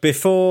can.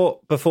 Before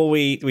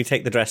we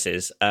take the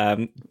dresses,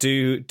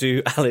 do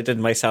Alid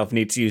and myself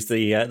need to use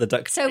the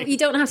duct So tape? you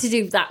don't have to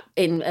do that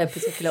in a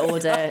particular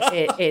order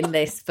in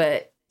this,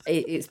 but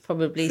it's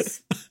probably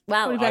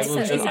well. Probably It's best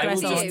up to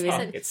to just you, tuck.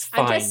 isn't- It's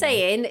I'm fine. just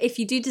saying, if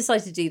you do decide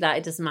to do that,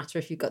 it doesn't matter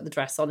if you've got the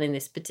dress on in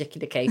this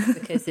particular case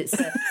because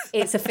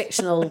it's a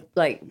fictional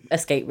like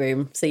escape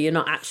room, so you're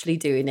not actually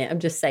doing it.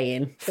 I'm just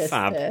saying. Just,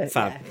 Fab. Yeah,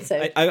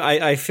 so.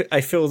 I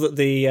feel that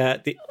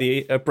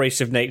the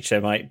abrasive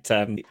nature might.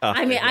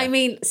 I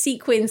mean,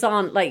 sequins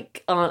aren't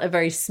a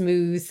very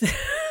smooth.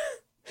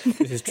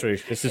 This is true.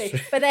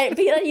 but then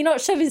you're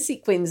not shoving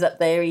sequins up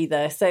there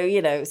either, so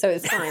so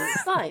it's fine.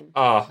 It's fine.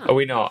 Are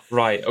we not?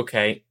 Right,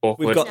 okay.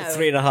 Awkward. We've got No.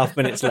 3.5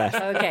 minutes left.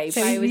 Okay, So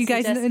but I would you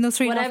guys suggest in those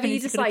 3.5 whatever you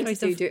minutes, you've got a decide to choice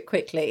do, of- do it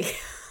quickly.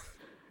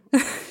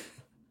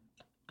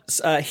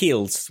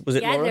 Heels. Was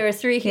it Yeah, Laura? there are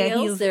 3 Yeah,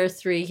 heels. heels. There are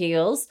 3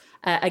 heels.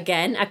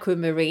 Again,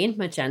 aquamarine,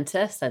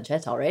 magenta,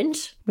 sunset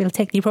orange, We'll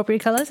take the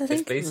appropriate colours, I Yes,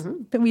 think. please.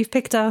 But we've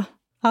picked our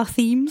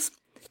themes.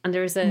 and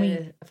there is We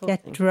a 4th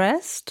get thing.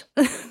 dressed.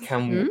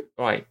 Can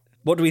right.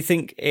 What do we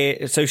think?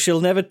 So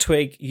she'll never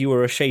twig you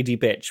were a shady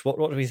bitch. What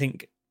do we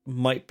think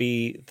might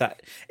be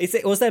that?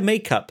 Was there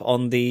makeup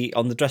on the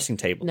dressing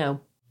table?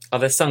 No, Are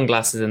there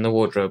sunglasses in the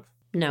wardrobe?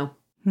 no,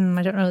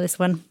 I don't know this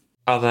one.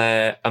 Are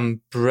there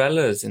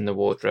umbrellas in the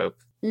wardrobe?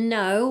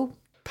 no.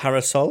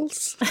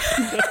 Parasols?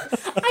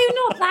 I'm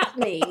not that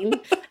mean.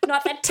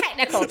 Not the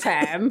technical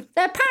term.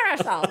 They're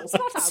parasols,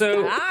 not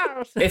So,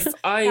 umbrellas. If No,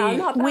 I I'm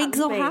not that Wigs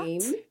or mean.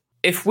 hats?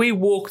 if we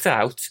walked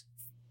out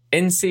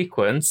in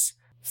sequence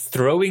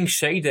throwing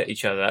shade at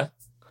each other,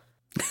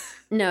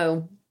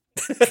 No.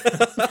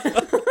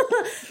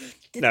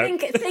 No.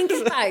 Think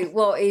about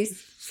what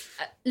is.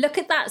 Look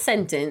at that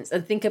sentence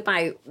and think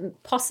about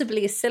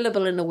possibly a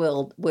syllable in a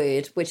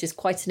word, which is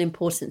quite an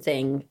important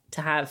thing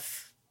to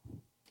have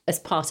as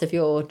part of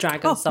your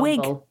drag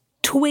ensemble.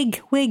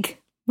 Wig.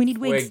 We need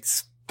wigs.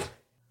 wigs.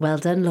 Well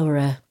done,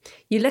 Laura.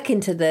 You look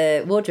into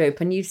the wardrobe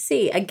and you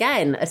see,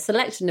 again, a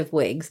selection of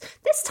wigs.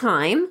 This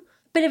time,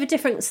 a bit of a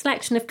different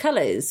selection of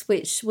colours,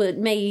 which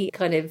may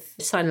kind of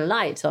shine a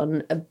light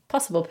on a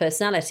possible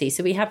personality.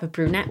 So we have a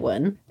brunette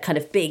one, kind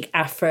of big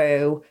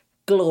afro,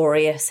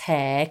 glorious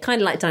hair,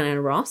 kind of like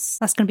Diana Ross.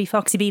 That's going to be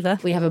Foxy Beaver.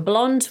 We have a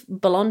blonde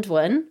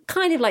one,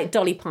 kind of like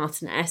Dolly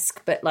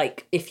Parton-esque, but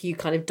like if you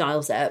kind of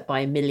dials it up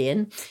by a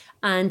million.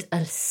 And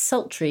a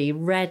sultry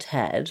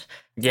redhead.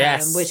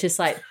 Yes. Which is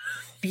like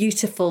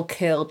beautiful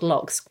curled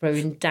locks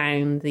growing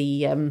down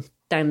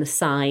the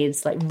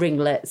sides, like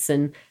ringlets,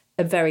 and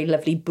a very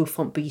lovely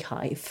bouffant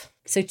beehive.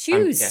 So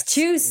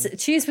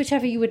choose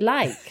whichever you would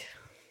like.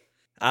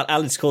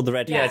 Alan's called the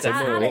red hair.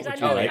 I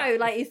know,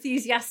 like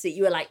enthusiastic.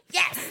 You were like,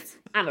 yes,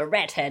 I'm a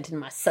redhead in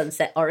my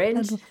sunset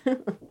orange.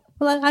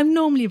 Well, I'm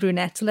normally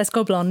brunette, so let's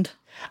go blonde.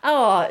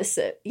 Oh,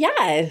 so,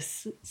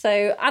 yes. So,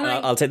 and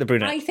I'll take the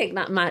brunette. I think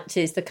that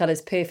matches the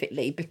colours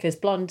perfectly because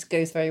blonde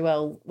goes very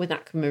well with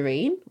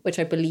aquamarine, which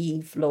I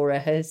believe Laura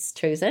has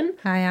chosen.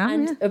 I am,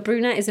 and a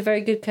brunette is a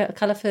very good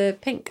colour for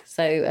pink,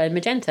 so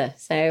magenta.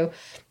 So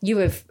you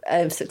have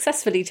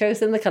successfully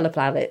chosen the colour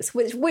palettes,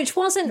 which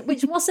wasn't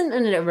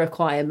a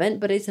requirement,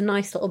 but it's a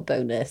nice little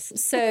bonus.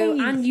 So,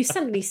 and you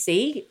suddenly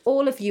see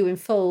all of you in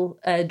full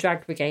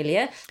drag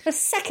regalia. The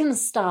second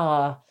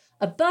star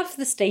above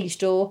the stage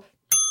door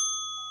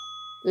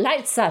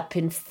lights up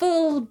in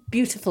full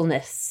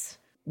beautifulness.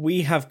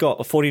 We have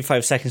got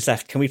 45 seconds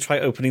left. Can we try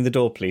opening the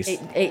door, please?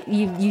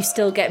 You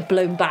still get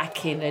blown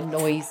back in a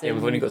noise. Yeah,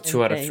 we've only got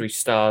 2 out of 3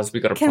 stars.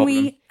 We've got a can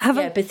problem.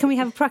 Can we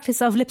have a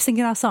practice of lip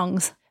syncing our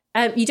songs?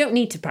 You don't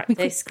need to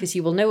practice because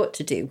you will know what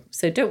to do.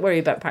 So don't worry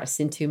about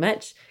practicing too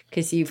much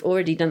because you've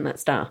already done that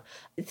star.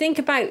 Think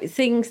about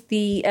things,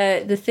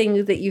 the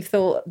thing that you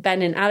thought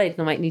Ben and Aled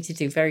might need to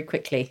do very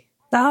quickly.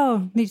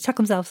 Oh, need to tuck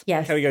themselves.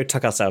 Yes. Here we go,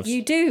 tuck ourselves.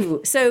 You do.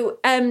 So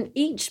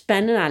each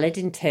Ben and Aled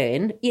in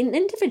turn,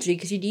 individually,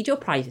 because you need your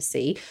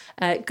privacy,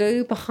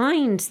 go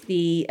behind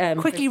the...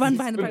 Quickly run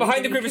behind the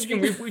behind the group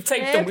screen. We've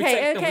taped them. We've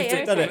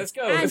taped them. Let's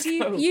go.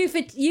 And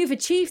you've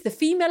achieved the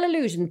female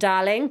illusion,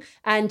 darling,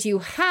 and you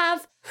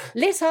have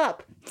lit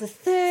up the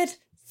 3rd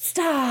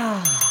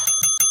star.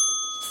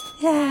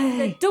 Yay.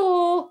 The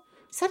door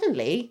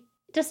suddenly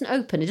doesn't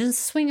open. It doesn't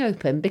swing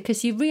open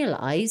because you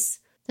realise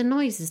the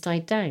noise has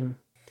died down.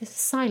 There's a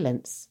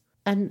silence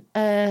and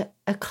a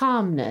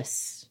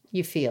calmness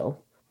you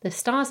feel. The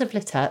stars have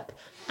lit up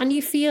and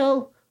you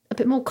feel a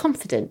bit more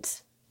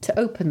confident to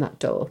open that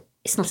door.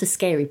 It's not a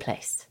scary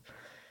place.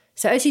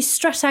 So as you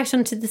strut out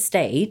onto the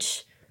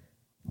stage,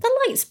 the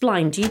lights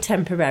blind you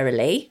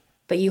temporarily,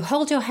 but you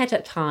hold your head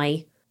up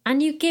high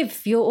and you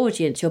give your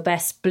audience your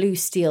best blue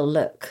steel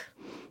look.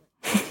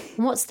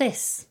 And what's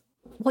this?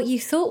 What you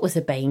thought was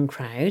a baying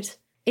crowd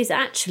is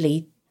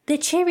actually they're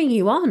cheering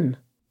you on.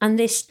 And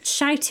they're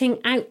shouting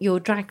out your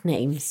drag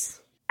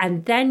names.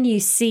 And then you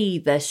see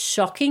the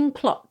shocking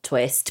plot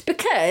twist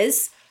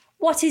because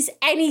what is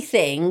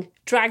anything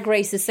Drag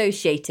Race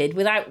associated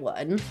without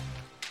one?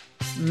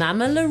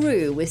 Mama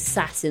LaRu was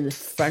sat in the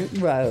front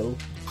row.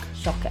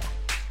 Shocker.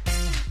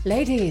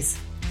 Ladies,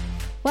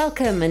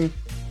 welcome and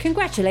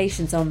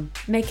congratulations on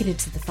making it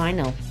to the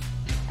final.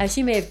 As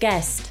you may have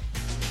guessed,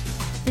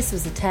 this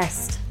was a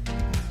test.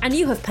 And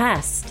you have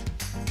passed.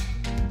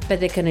 But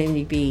there can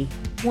only be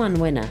one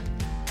winner.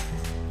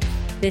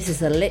 This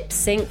is a lip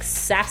sync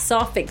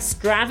sass-off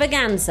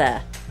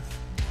extravaganza.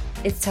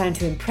 It's time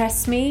to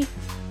impress me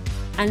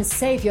and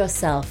save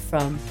yourself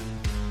from,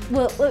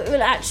 well,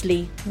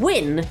 actually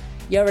win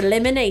your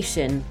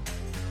elimination.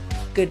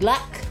 Good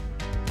luck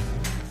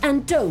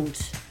and don't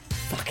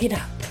fuck it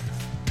up.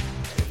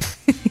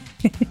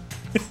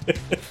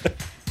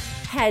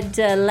 Head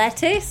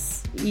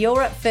lettuce,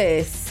 you're up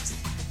first.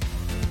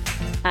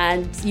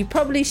 And you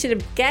probably should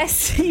have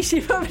guessed, you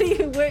should probably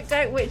have worked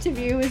out which of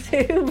you was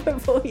who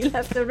before you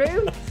left the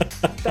room,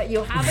 but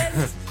you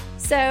haven't.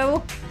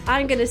 So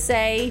I'm going to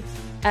say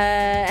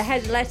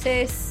head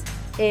lettuce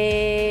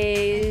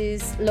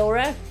is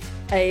Laura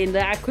in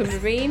the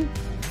aquamarine,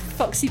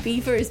 Foxy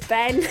Beaver is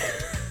Ben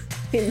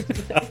in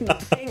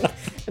the pink,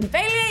 and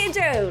Bailey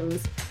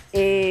Jones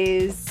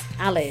is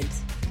Aled.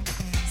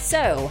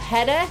 So,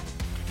 Heather,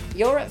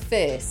 you're at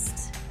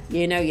first.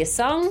 You know your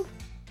song.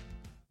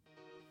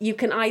 We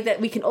can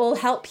all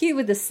help you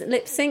with the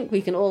lip sync,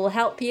 we can all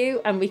help you,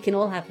 and we can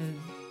all have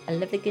a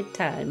lovely good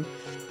time.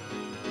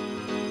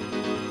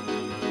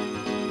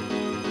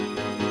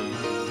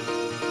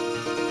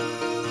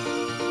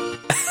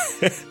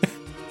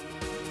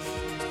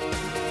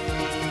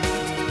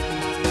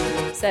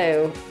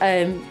 So,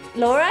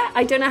 Laura,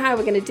 I don't know how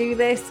we're going to do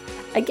this.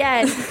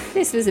 Again,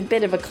 this was a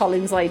bit of a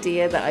Collins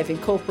idea that I've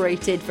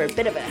incorporated for a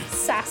bit of a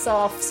sass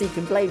off, so you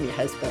can blame your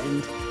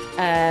husband.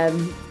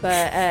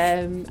 But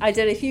I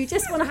don't know, if you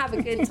just want to have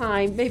a good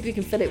time, maybe we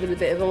can fill it with a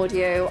bit of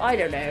audio. I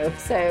don't know.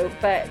 So,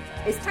 but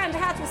it's time to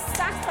have the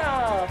sass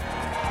off.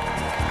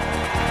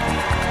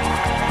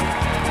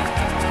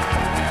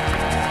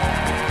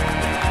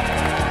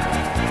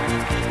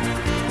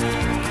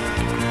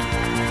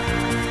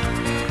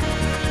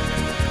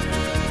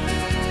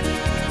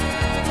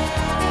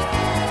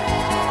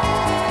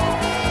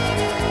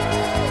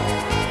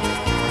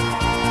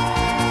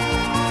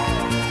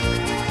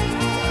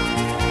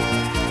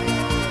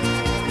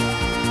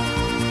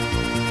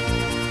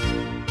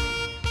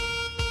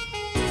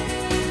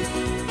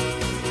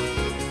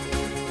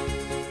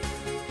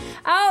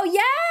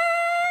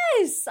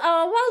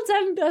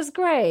 That's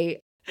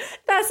great.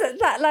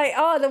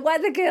 The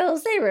weather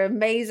girls, they were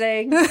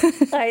amazing.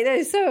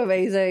 They're so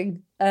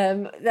amazing.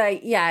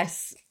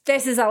 Yes,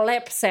 this is a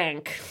lip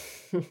sync.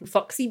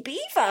 Foxy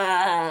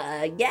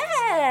Beaver,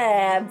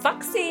 yeah,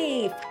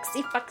 Foxy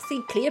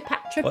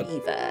Cleopatra what?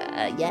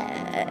 Beaver,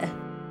 yeah.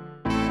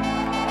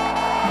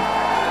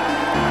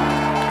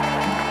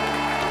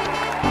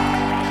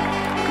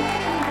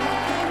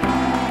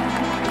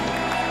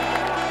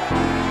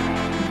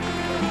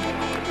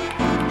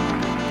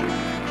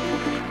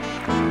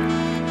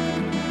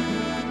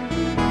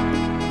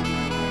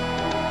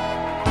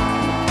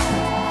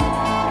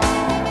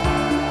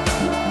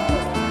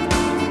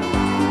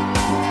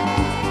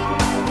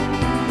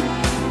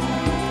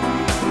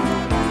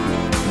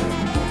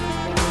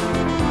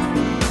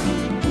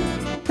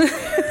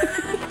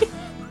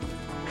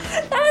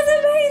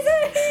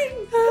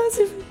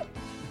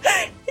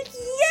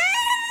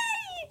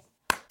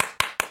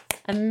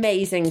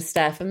 Amazing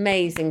stuff.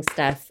 Amazing.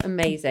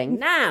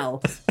 Now,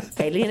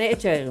 Alienator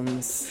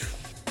Jones.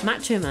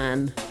 Macho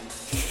Man.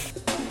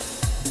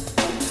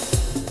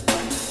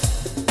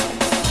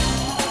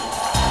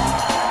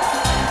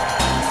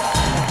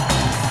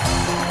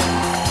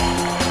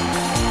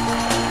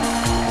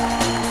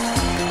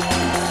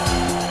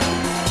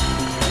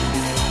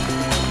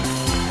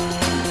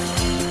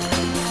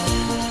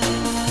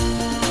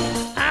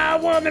 I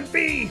wanna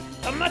be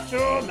a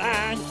macho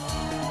man.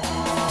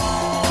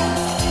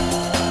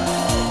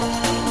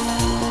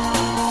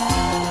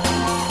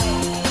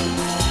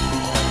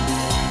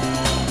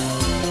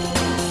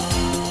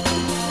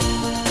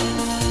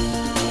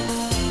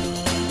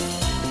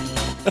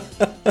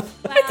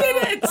 I did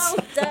it! Well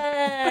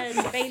done,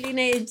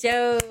 Alienator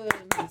Jones.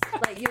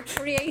 Like, your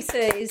creator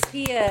is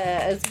here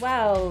as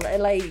well.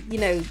 Like, you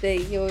know,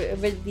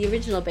 the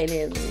original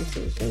Balian. I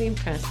was really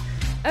impressed.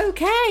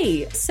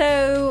 Okay,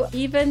 so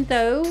even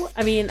though,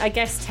 I mean, I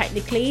guess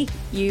technically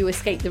you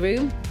escaped the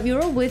room,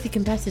 you're all worthy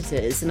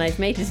competitors, and I've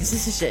made a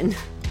decision.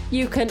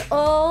 You can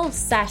all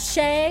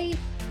sashay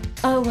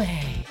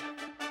away.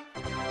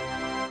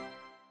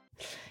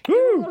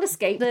 You all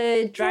escape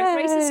the Drag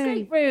Race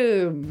escape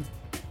room.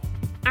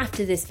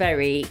 After this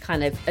very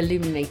kind of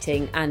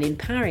illuminating and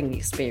empowering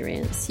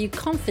experience, you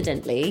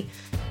confidently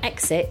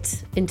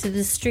exit into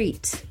the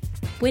street,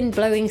 wind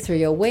blowing through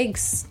your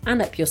wigs and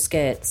up your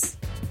skirts.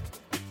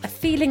 A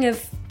feeling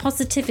of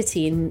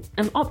positivity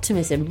and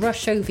optimism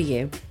rush over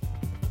you.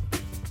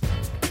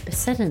 But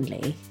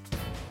suddenly,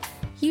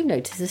 you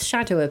notice a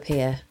shadow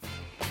appear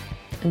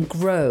and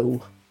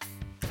grow.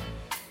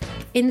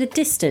 In the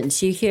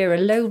distance, you hear a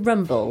low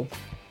rumble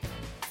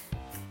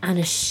and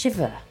a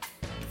shiver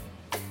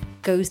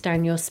goes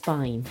down your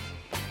spine.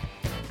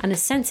 And a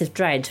sense of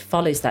dread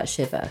follows that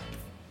shiver.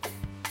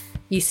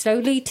 You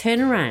slowly turn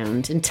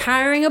around, and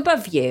towering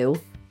above you,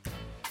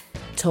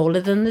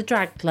 taller than the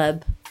drag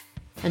club,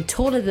 and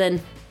taller than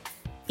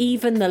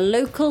even the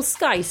local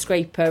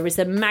skyscraper, is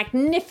a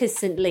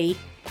magnificently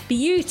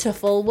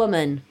beautiful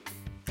woman.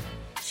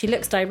 She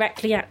looks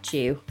directly at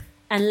you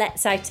and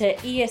lets out an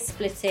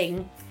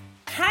ear-splitting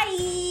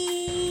hi!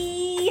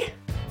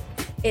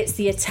 It's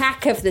the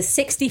attack of the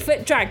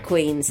 60-foot drag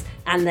queens,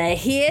 and they're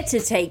here to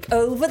take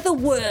over the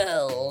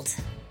world.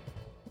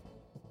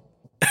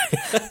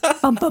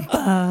 Bum, bum,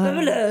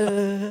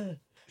 bum.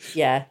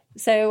 Yeah,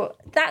 so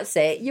that's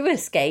it. You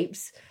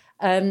escaped.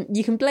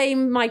 You can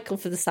blame Michael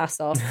for the sass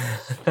off.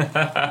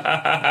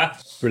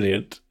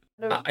 Brilliant.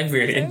 I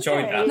really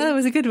enjoyed that. No, it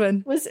was a good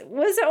one. Was it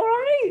all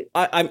right?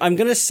 I'm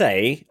going to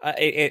say,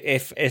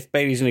 if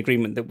Bailey's in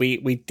agreement, that we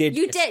did.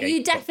 You did.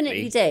 You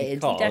definitely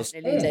did. You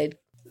definitely did.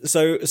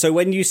 So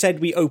when you said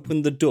we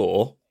opened the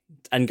door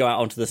and go out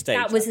onto the stage,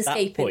 that was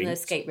escaping the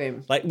escape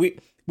room. Like we'd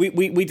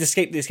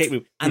escaped the escape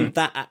room, and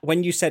that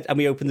when you said and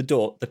we opened the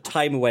door, the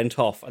timer went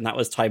off, and that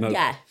was time over.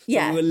 Yeah, So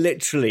yeah. we were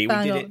literally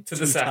Bang we did on. it To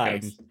 2 the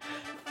times. seconds.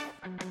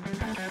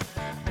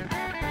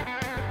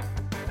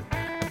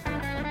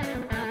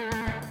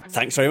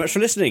 Thanks very much for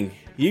listening.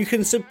 You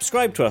can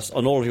subscribe to us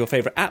on all of your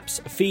favourite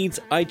apps, feeds,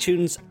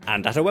 iTunes,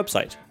 and at our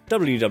website,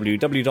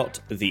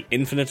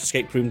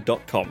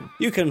 www.theinfiniteescaperoom.com.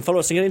 You can follow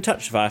us and get in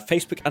touch via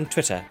Facebook and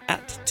Twitter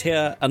at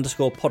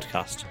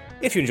tier_podcast.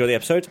 If you enjoyed the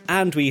episode,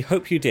 and we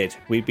hope you did,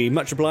 we'd be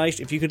much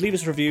obliged if you could leave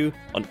us a review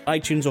on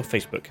iTunes or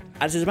Facebook,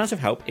 as it's a massive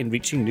help in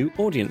reaching new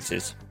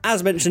audiences.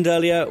 As mentioned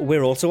earlier,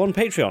 we're also on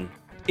Patreon.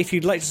 If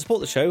you'd like to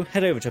support the show,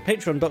 head over to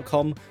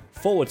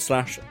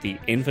patreon.com/The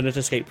Infinite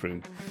Escape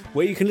Room,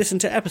 where you can listen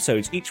to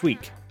episodes each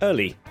week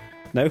early.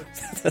 No?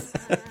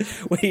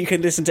 Where you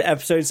can listen to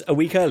episodes a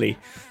week early,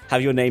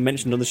 have your name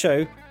mentioned on the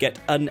show, get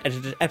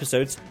unedited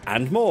episodes,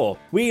 and more.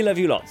 We love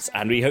you lots,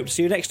 and we hope to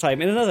see you next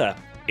time in another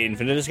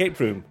Infinite Escape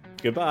Room.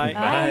 Goodbye.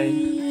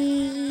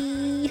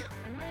 Bye.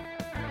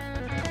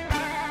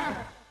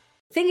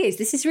 Thing is,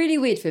 this is really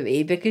weird for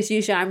me because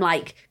usually I'm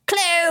like,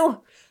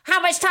 clue!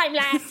 How much time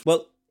left?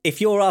 Well, if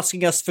you're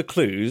asking us for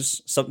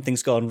clues,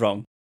 something's gone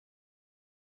wrong.